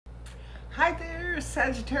Hi there,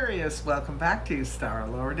 Sagittarius. Welcome back to Star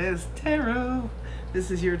Lord is Tarot. This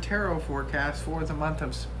is your tarot forecast for the month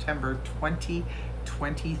of September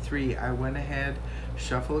 2023. I went ahead,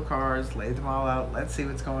 shuffled the cards, laid them all out. Let's see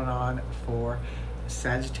what's going on for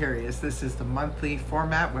Sagittarius. This is the monthly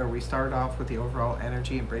format where we start off with the overall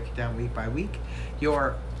energy and break it down week by week.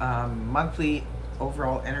 Your monthly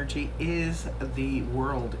overall energy is the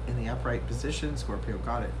world in the upright position. Scorpio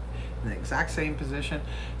got it in the exact same position.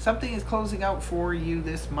 Something is closing out for you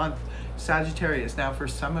this month, Sagittarius. Now for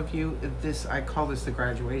some of you, I call this the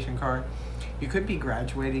graduation card. You could be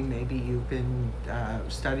graduating. Maybe you've been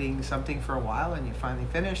studying something for a while and you finally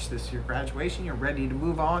finished. This is your graduation. You're ready to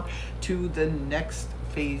move on to the next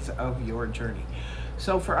phase of your journey.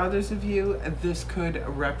 So for others of you, this could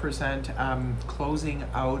represent closing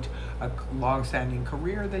out a long-standing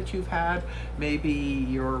career that you've had. Maybe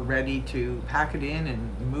you're ready to pack it in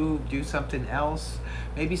and move, do something else.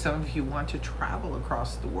 Maybe some of you want to travel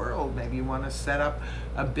across the world. Maybe you want to set up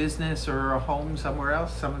a business or a home somewhere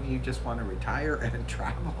else. Some of you just want to retire and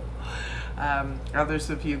travel. Others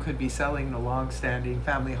of you could be selling the long-standing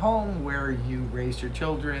family home where you raised your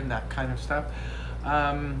children, that kind of stuff.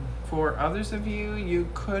 For others of you, you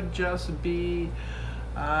could just be,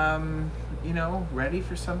 ready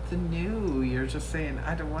for something new. You're just saying,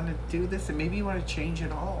 I don't want to do this. And maybe you want to change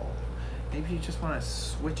it all. Maybe you just want to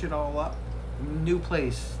switch it all up. New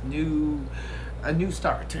place, a new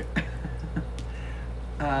start.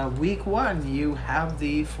 Week one, you have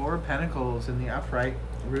the Four of Pentacles in the upright,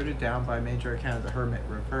 rooted down by Major Arcana, the Hermit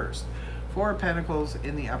reversed. Four of Pentacles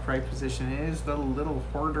in the upright position is the little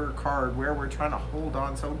hoarder card where we're trying to hold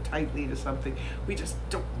on so tightly to something. We just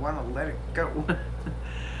don't want to let it go.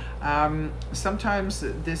 Sometimes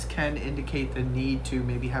this can indicate the need to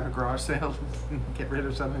maybe have a garage sale, get rid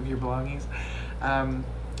of some of your belongings.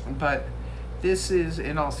 But this is,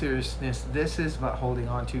 in all seriousness, this is about holding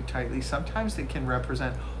on too tightly. Sometimes it can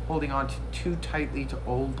represent holding on too tightly to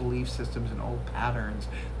old belief systems and old patterns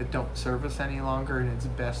that don't serve us any longer, and it's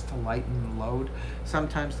best to lighten the load.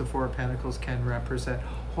 Sometimes the Four of Pentacles can represent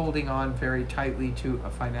holding on very tightly to a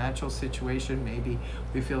financial situation. Maybe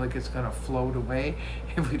we feel like it's going to float away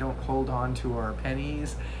if we don't hold on to our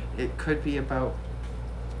pennies. It could be about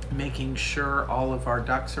making sure all of our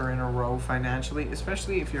ducks are in a row financially,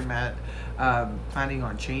 especially if you're planning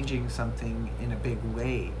on changing something in a big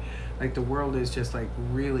way. Like the world is just like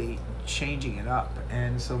really changing it up,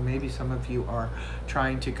 and so maybe some of you are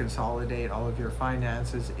trying to consolidate all of your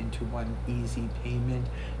finances into one easy payment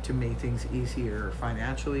to make things easier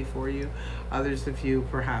financially for you. Others of you,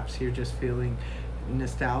 perhaps you're just feeling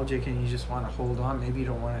nostalgic and you just want to hold on. Maybe you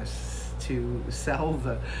don't want to sell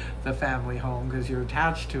the family home because you're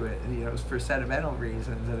attached to it, for sentimental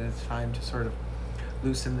reasons, and it's time to sort of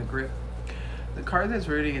loosen the grip. The card that's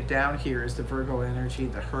rooting it down here is the Virgo energy,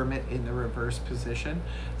 the Hermit in the reverse position.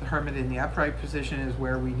 The Hermit in the upright position is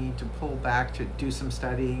where we need to pull back to do some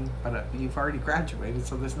studying, but you've already graduated,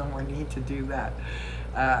 so there's no more need to do that.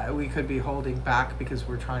 We could be holding back because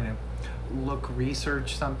we're trying to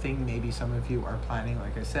research something. Maybe some of you are planning,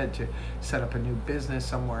 like I said, to set up a new business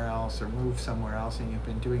somewhere else or move somewhere else, and you've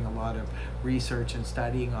been doing a lot of research and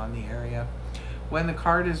studying on the area. When the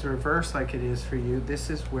card is reversed like it is for you, this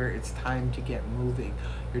is where it's time to get moving.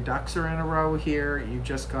 Your ducks are in a row here. You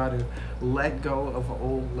just got to let go of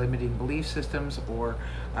old limiting belief systems, or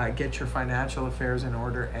get your financial affairs in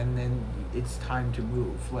order, and then it's time to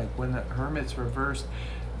move. Like when the Hermit's reversed,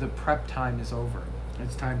 the prep time is over.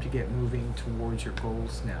 It's time to get moving towards your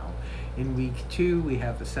goals now. In week two, we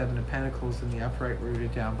have the Seven of Pentacles in the upright,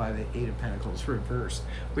 rooted down by the Eight of Pentacles reversed,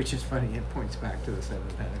 which is funny. It points back to the Seven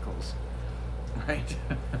of Pentacles. Right?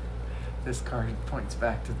 This card points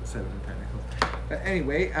back to the Seven of Pentacles. But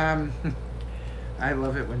anyway, I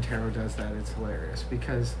love it when tarot does that. It's hilarious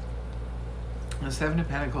because the Seven of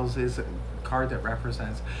Pentacles is a card that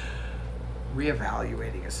represents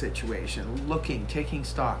reevaluating a situation, taking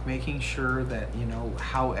stock, making sure that,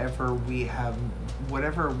 however we have,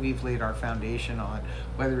 whatever we've laid our foundation on,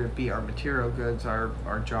 whether it be our material goods,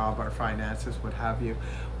 our job, our finances, what have you,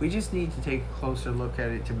 we just need to take a closer look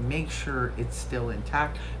at it to make sure it's still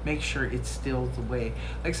intact, make sure it's still the way.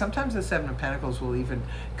 Like sometimes the Seven of Pentacles will even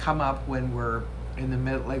come up when we're in the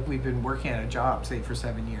middle, like we've been working at a job, say for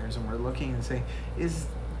 7 years, and we're looking and saying, is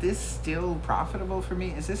this still profitable for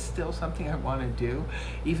me? Is this still something I want to do?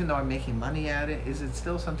 Even though I'm making money at it, is it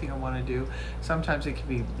still something I want to do? Sometimes it could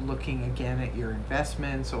be looking again at your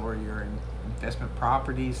investments or your investment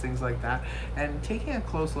properties, things like that, and taking a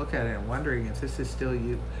close look at it and wondering if this is still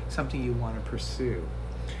something you want to pursue.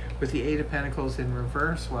 With the Eight of Pentacles in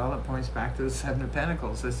reverse, well, it points back to the Seven of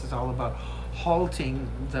Pentacles. This is all about halting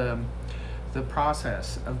the the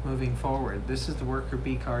process of moving forward. This is the worker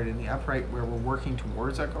bee card in the upright, where we're working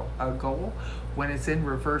towards a goal. When it's in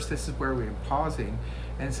reverse, this is where we're pausing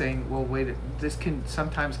and saying, well, wait, this can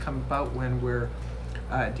sometimes come about when we're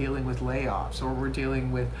dealing with layoffs, or we're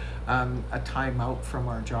dealing with a timeout from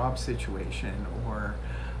our job situation, or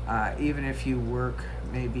even if you work,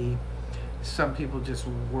 maybe some people just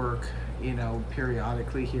work, you know,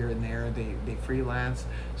 periodically here and there, they freelance.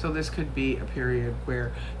 So this could be a period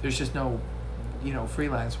where there's just no, you know,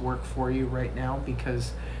 freelance work for you right now,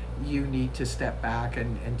 because you need to step back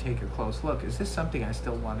and take a close look. Is this something I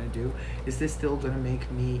still want to do? Is this still going to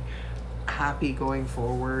make me happy going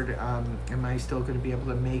forward? Am I still going to be able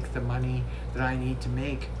to make the money that I need to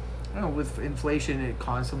make? You know, with inflation, it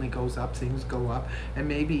constantly goes up, things go up, and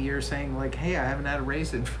maybe you're saying like, hey, I haven't had a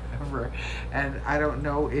raise in forever, and I don't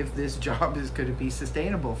know if this job is going to be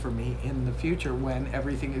sustainable for me in the future when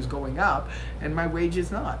everything is going up and my wage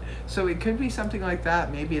is not. So it could be something like that.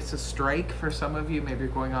 Maybe it's a strike for some of you, maybe you're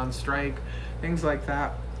going on strike, things like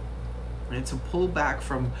that. It's a pullback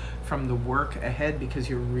from the work ahead, because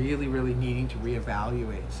you're really needing to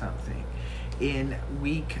reevaluate something. In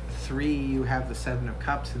week 3, you have the 7 of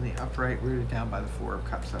Cups in the upright, rooted down by the 4 of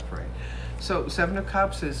Cups upright. So 7 of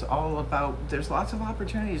Cups is all about, there's lots of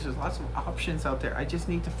opportunities, there's lots of options out there. I just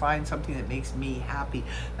need to find something that makes me happy.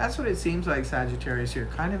 That's what it seems like, Sagittarius. You're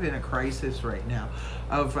kind of in a crisis right now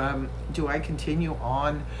of, do I continue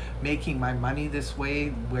on making my money this way,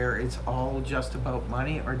 where it's all just about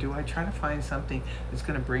money, or do I try to find something that's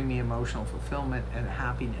going to bring me emotional fulfillment and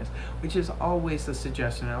happiness, which is always the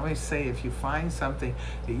suggestion. I always say, if you find something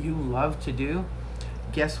that you love to do,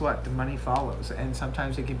 guess what? The money follows, and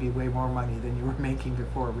sometimes it can be way more money than you were making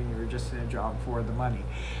before when you were just in a job for the money.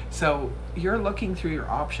 So you're looking through your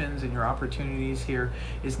options and your opportunities. Here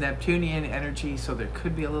is Neptunian energy, so there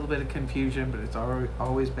could be a little bit of confusion, but it's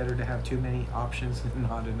always better to have too many options than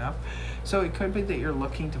not enough. So it could be that you're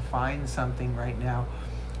looking to find something right now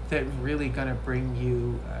that's really going to bring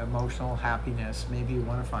you emotional happiness. Maybe you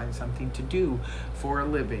want to find something to do for a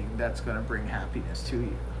living that's going to bring happiness to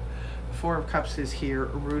you. The 4 of Cups is here,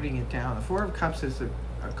 rooting it down. The 4 of Cups is a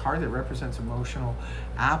card that represents emotional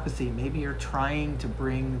apathy. Maybe you're trying to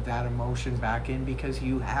bring that emotion back in because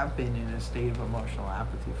you have been in a state of emotional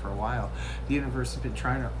apathy for a while. The universe has been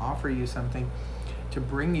trying to offer you something to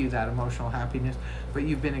bring you that emotional happiness, but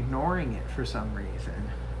you've been ignoring it for some reason.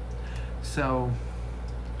 So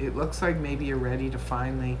it looks like maybe you're ready to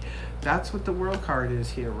finally, that's what the World card is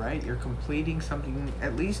here, right? You're completing something.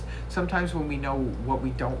 At least sometimes when we know what we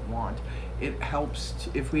don't want, it helps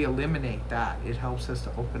if we eliminate that, it helps us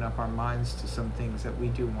to open up our minds to some things that we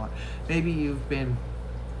do want. Maybe you've been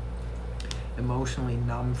emotionally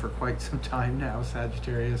numb for quite some time now,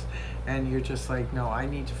 Sagittarius, and you're just like, no, I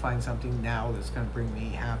need to find something now that's going to bring me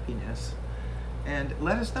happiness. And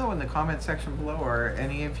let us know in the comment section below, are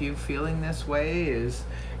any of you feeling this way?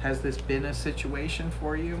 Has this been a situation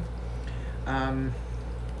for you?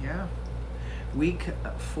 Yeah. Week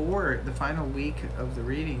 4, the final week of the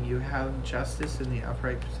reading, you have Justice in the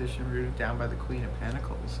upright position, rooted down by the Queen of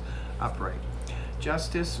Pentacles upright.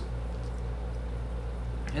 Justice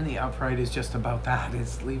in the upright is just about that.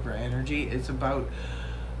 It's Libra energy. It's about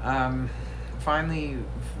finally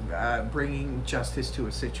bringing justice to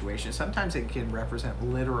a situation. Sometimes it can represent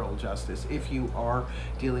literal justice. If you are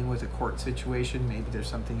dealing with a court situation, maybe there's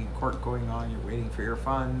something in court going on, you're waiting for your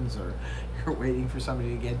funds, or you're waiting for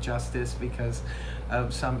somebody to get justice because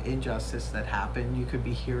of some injustice that happened. You could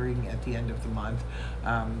be hearing at the end of the month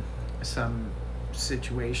some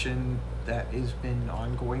situation that has been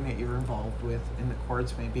ongoing that you're involved with in the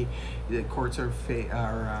courts. Maybe the courts are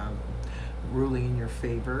ruling in your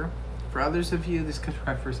favor. For others of you, this could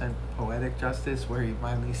represent poetic justice, where you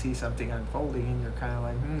finally see something unfolding and you're kind of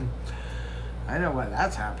like, I know why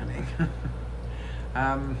that's happening.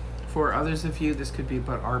 For others of you, this could be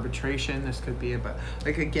about arbitration. This could be about,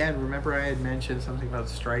 like, again, remember I had mentioned something about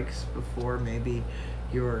strikes before. Maybe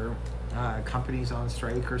your company's on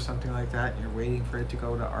strike or something like that, and you're waiting for it to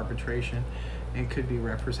go to arbitration. It could be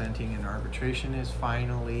representing an arbitration is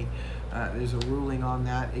finally, there's a ruling on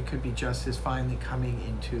that. It could be justice finally coming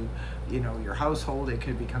into, your household. It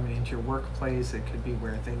could be coming into your workplace. It could be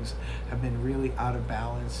where things have been really out of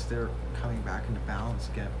balance. They're coming back into balance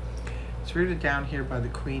again. It's rooted down here by the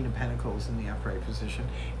Queen of Pentacles in the upright position.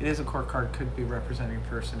 It is a court card, could be representing a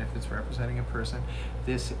person. If it's representing a person,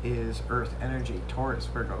 this is Earth energy, Taurus,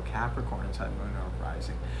 Virgo, Capricorn, Sun, Moon, or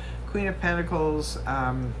Rising. Queen of Pentacles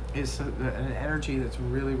is an energy that's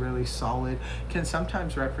really solid. Can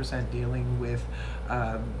sometimes represent dealing with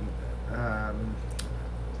an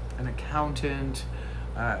accountant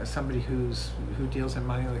somebody who deals in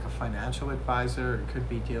money, like a financial advisor. It could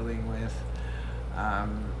be dealing with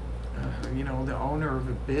you know, the owner of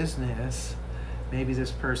a business. Maybe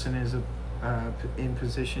this person is in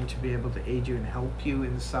position to be able to aid you and help you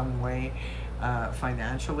in some way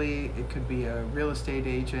financially. It could be a real estate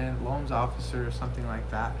agent, loans officer, or something like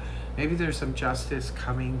that. Maybe there's some justice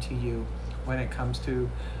coming to you when it comes to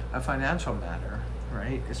a financial matter,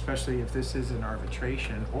 right? Especially if this is an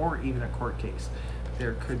arbitration or even a court case.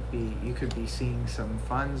 You could be seeing some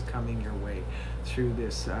funds coming your way through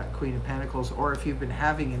this Queen of Pentacles, or if you've been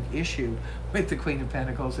having an issue with the Queen of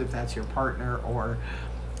Pentacles, if that's your partner or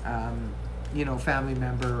you know, family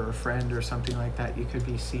member or friend or something like that, you could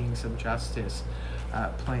be seeing some justice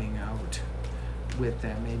playing out with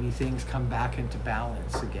them. Maybe things come back into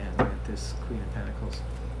balance again with this Queen of Pentacles.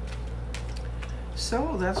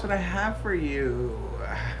 So that's what I have for you,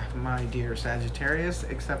 my dear Sagittarius,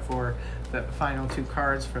 except for the final two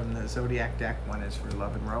cards from the Zodiac deck. One is for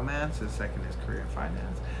love and romance, the second is career and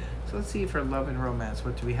finance. So let's see, for love and romance,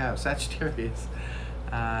 what do we have? Sagittarius,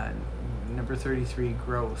 number 33,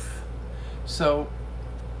 growth. So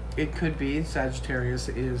it could be Sagittarius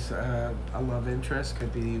is a love interest.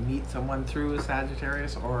 Could be you meet someone through a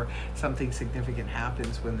Sagittarius, or something significant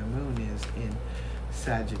happens when the moon is in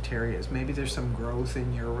Sagittarius. Maybe there's some growth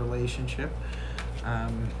in your relationship,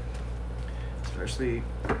 especially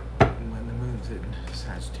when the moon's in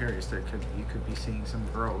Sagittarius. You could be seeing some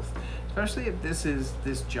growth, especially if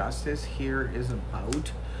this justice here is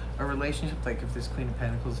about a relationship. Like if this Queen of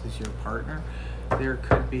Pentacles is your partner, there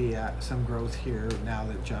could be some growth here now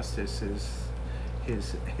that justice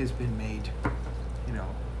has been made. You know,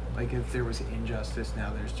 like if there was injustice,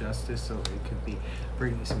 now there's justice, so it could be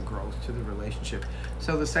bringing some growth to the relationship.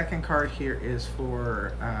 So the second card here is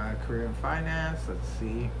for career and finance. Let's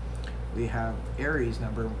see, we have Aries,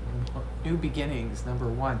 new beginnings, number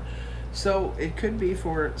 1. So it could be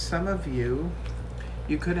for some of you,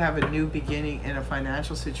 you could have a new beginning in a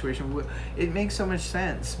financial situation. It makes so much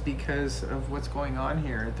sense because of what's going on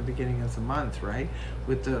here at the beginning of the month, right?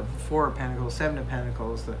 With the 4 of Pentacles, 7 of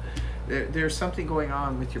Pentacles, there's something going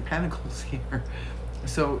on with your Pentacles here.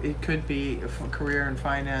 So it could be for career and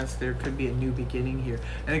finance, there could be a new beginning here.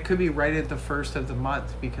 And it could be right at the first of the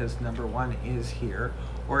month because number 1 is here.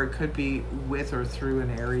 Or it could be with or through an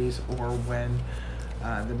Aries, or when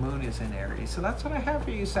the moon is in Aries. So that's what I have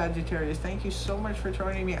for you, Sagittarius. Thank you so much for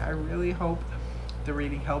joining me. I really hope the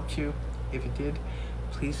reading helped you. If it did,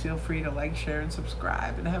 please feel free to like, share, and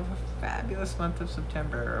subscribe. And have a fabulous month of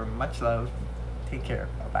September. Much love. Take care.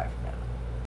 Bye-bye for now.